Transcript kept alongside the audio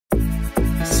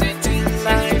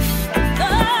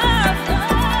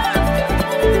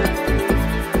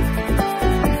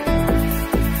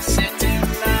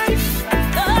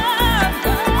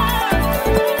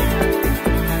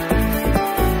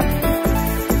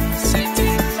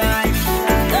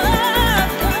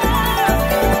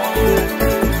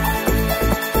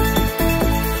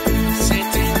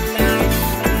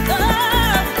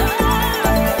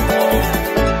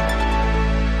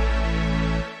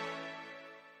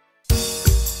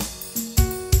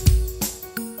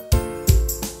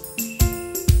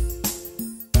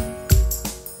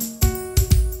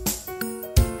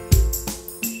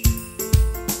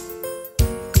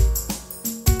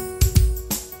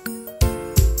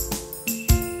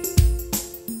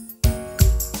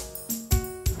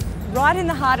right in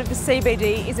the heart of the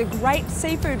CBD is a great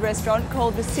seafood restaurant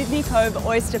called the Sydney Cove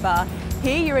Oyster Bar.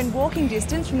 Here you're in walking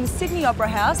distance from the Sydney Opera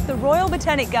House, the Royal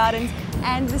Botanic Gardens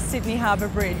and the Sydney Harbour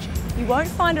Bridge. You won't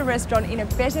find a restaurant in a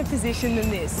better position than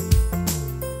this.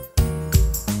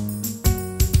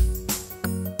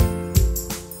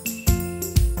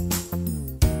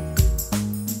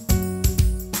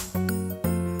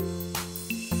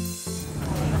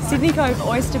 Sydney Cove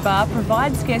Oyster Bar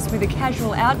provides guests with a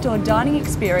casual outdoor dining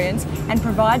experience and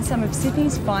provides some of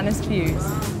Sydney's finest views.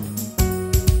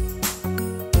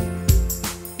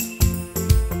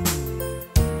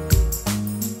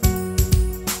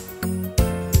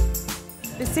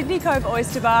 The Sydney Cove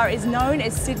Oyster Bar is known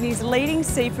as Sydney's leading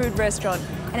seafood restaurant,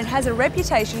 and it has a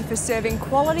reputation for serving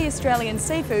quality Australian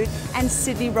seafood and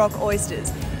Sydney rock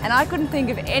oysters. And I couldn't think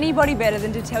of anybody better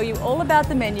than to tell you all about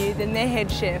the menu than their head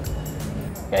chef.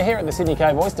 Yeah, here at the Sydney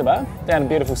Cove Oyster Bar, down in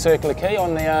beautiful Circular Quay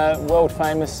on the world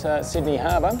famous Sydney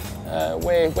Harbour,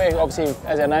 where obviously,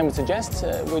 as our name would suggest,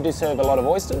 we do serve a lot of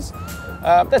oysters.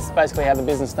 That's basically how the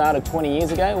business started 20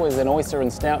 years ago, was an oyster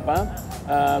and stout bar.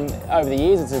 Over the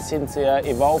years it's since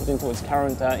evolved into its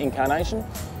current incarnation,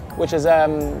 which is,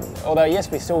 although yes,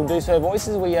 we still do serve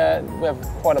oysters, we have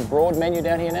quite a broad menu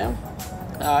down here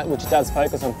now, which does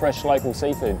focus on fresh local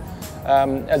seafood.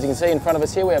 As you can see in front of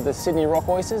us here, we have the Sydney rock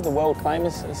oysters, the world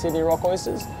famous Sydney rock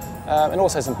oysters, and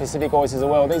also some Pacific oysters as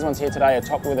well. These ones here today are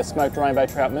topped with a smoked rainbow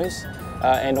trout mousse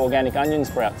and organic onion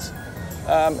sprouts.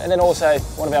 And then also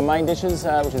one of our main dishes,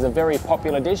 which is a very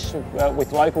popular dish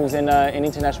with locals and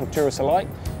international tourists alike,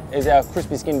 is our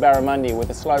crispy skin barramundi with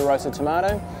a slow roasted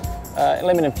tomato,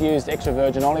 lemon infused extra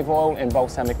virgin olive oil and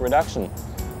balsamic reduction.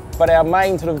 But our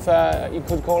main sort of, you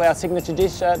could call our signature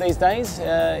dish these days,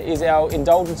 is our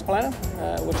indulgence platter,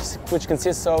 which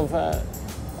consists of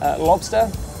lobster,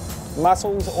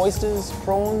 mussels, oysters,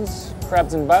 prawns,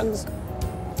 crabs and bugs,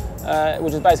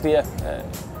 which is basically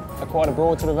quite a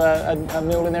broad sort of a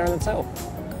meal in there in itself.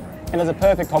 And as a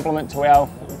perfect complement to our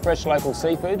fresh local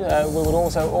seafood, we would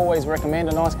also always recommend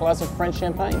a nice glass of French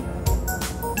champagne.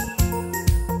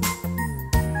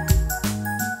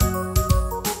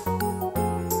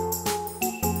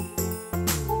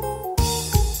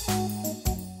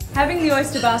 Having the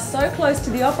Oyster Bar so close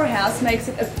to the Opera House makes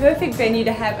it a perfect venue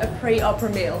to have a pre-opera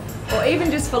meal, or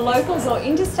even just for locals or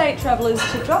interstate travellers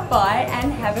to drop by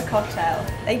and have a cocktail.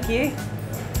 Thank you.